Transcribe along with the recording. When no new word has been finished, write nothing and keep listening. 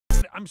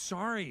I'm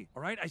sorry,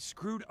 all right? I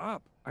screwed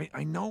up.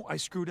 I know I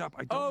screwed up.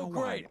 I don't know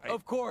why. Oh, great.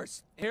 Of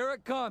course. Here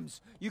it comes.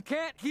 You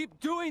can't keep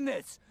doing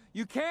this.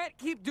 You can't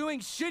keep doing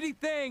shitty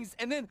things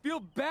and then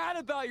feel bad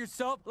about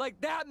yourself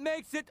like that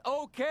makes it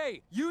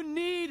okay. You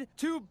need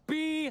to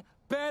be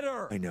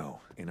better. I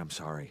know, and I'm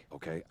sorry,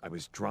 okay? I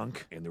was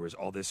drunk, and there was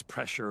all this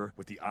pressure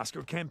with the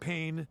Oscar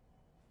campaign.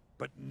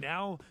 But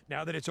now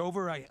that it's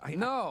over,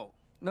 No,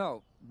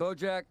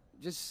 Bojack,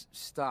 just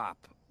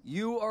stop.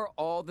 You are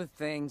all the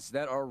things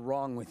that are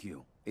wrong with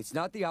you. It's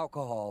not the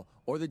alcohol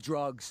or the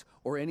drugs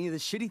or any of the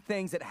shitty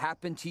things that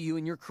happened to you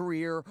in your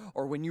career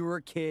or when you were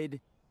a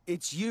kid.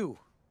 It's you.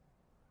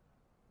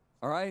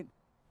 All right?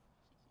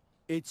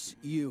 It's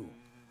you.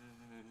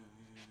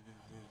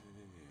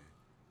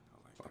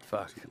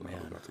 Fuck, man.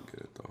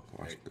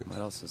 What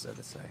else is there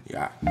to say?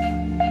 Yeah.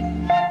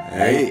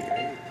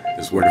 Hey,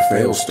 this is where the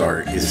fails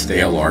start. It's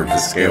stale art for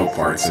scale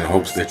parts in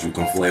hopes that you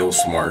can flail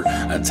smart.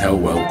 A tell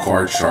well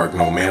card shark,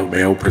 no mail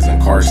bail, prison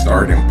car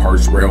start, and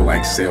parts rail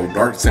like sail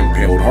darts,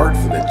 impaled heart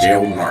for the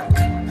jail narc.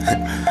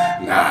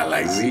 Nah,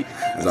 like Z,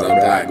 as I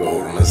die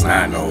gold on the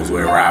snide nose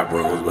where I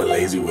bros, but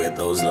lazy with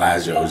those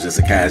lies, yo. Just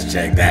a cash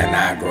check that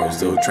not grows.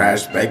 Still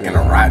trash speck and a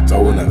right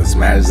toe, another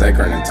smash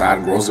Zecker and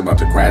Todd Gross about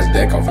to crash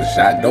deck off a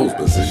shot dose,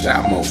 but it's a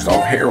shot most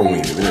off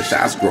heroin. Even the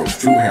shots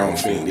gross, true heroin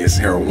fiend. It's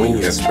heroin,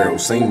 yes, sparrow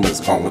sing, but it's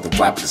gone with the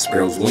flap of the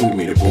sparrow's wing.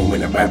 Me the boom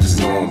and the Baptist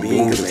is on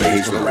being, cause they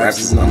hate from the raps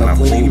is none. I'm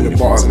fleeing, even the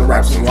bars and the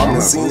raps and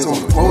ramen scenes on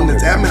the phone. The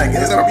tab, I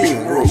guess I'm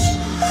being gross.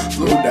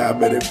 Slow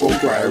diabetic, full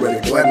cry,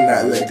 ready, glad and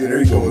not elected.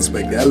 There you go,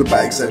 inspect the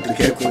alibi, accept the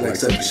captain,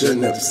 accept the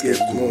shouldn't have to skip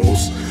the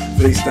moves.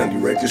 Face stunt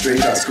directed, straight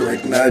shots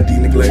correct, not a D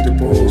neglected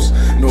pose.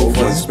 No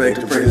fun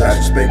suspected, praise I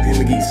respect in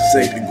the geese to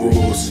safety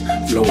goals.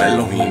 Flow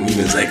Elohim,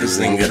 even Zeka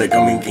sing, got a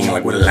coming king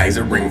like what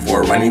Eliza bring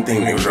for a running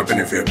thing. Niggas up in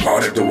the field,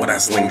 caught after what I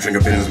sling. Trigger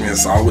fitness, me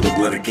assault with the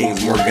blood of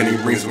kings. More gunny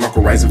brings some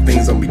knuckle rise of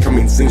things. I'm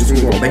becoming sings,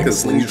 swing on like a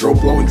sling,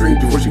 drove blowing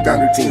dreams before she got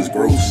her teens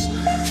gross.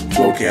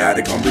 Flow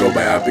chaotic, I'm blow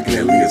by out, picking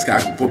at Leah's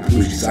cocky, put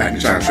Luigi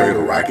socket, trying to trade a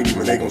rocket,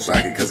 even they gon'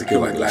 sock it, cause it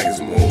kill like it's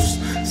most.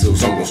 So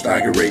some gon'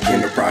 stock it, rake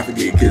in the profit,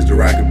 get kids the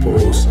rocket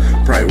pose.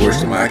 Probably worse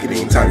than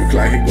marketing, time to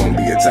clock it, gon'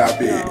 be a top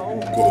hit.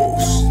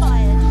 Ghost.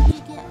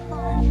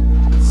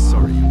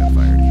 Sorry you got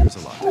fired. Here's a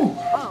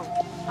lot.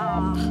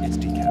 It's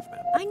decaf,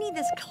 man. I need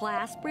this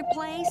clasp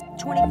replaced,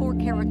 24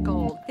 karat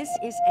gold. This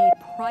is a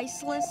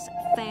priceless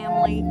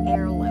family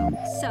heirloom.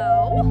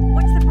 So,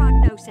 what's the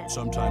prognosis?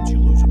 Sometimes you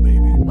lose a baby.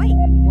 Wait,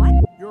 what?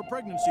 Your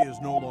pregnancy is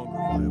no longer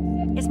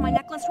viable. Is my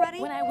necklace ready?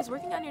 When I was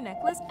working on your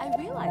necklace, I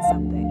realized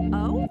something.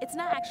 Oh? It's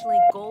not actually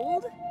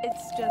gold,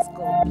 it's just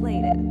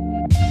gold-plated.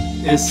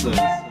 It's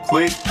a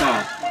quick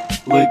pop,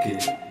 look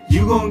it.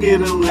 You gon'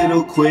 get a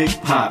little quick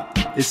pop,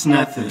 it's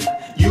nothing.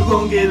 You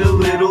gon' get a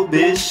little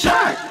bit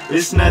shocked,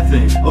 it's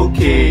nothing.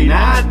 Okay,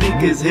 now I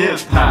think it's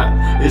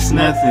hip-hop, it's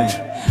nothing.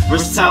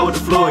 Versatile with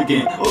the flow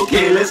again.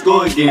 Okay, let's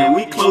go again.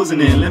 We closing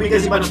in. Let me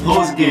guess you about to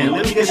pose again.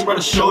 Let me guess you about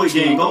to show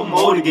again. Go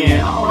mode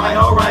again. Alright,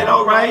 alright,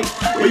 alright.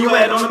 Where you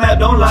at on the map?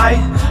 Don't lie.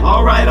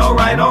 Alright,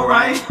 alright,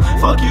 alright.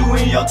 Fuck you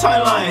in your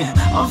timeline.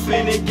 I'm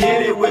finna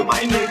get it with my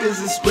niggas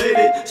and split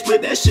it.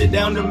 Split that shit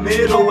down the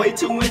middle. Way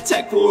too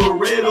intact for a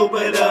riddle.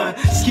 But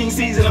it's King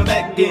season, I'm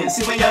back again.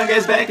 See my young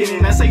ass back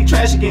in. I say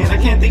trash again. I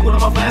can't think when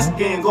I'm off flask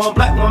again. Going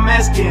black with my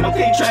mask again.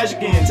 Okay, trash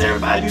again.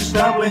 Terrified you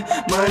stumbling.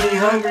 Money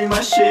hungry,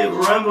 my shit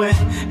rumbling.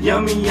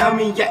 Yummy,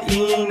 yummy, yeah,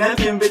 you ain't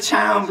nothing, bitch,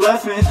 how I'm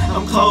bluffing.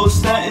 I'm cold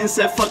stunting,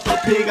 said fuck the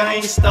pig, I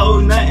ain't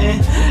stole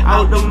nothing.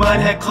 Out the mud,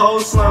 had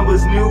cold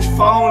slumbers, new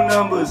phone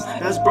numbers.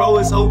 That's bro,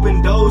 it's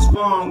open doors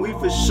for him, we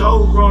for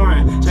sure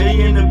roaring.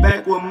 Jay in the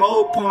back with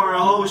mo pouring,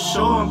 whole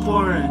show and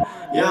pouring.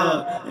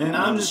 Yeah, and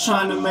I'm just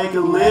trying to make a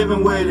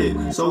living with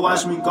it, so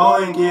watch me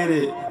go and get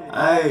it.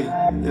 Ayy,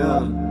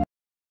 yeah.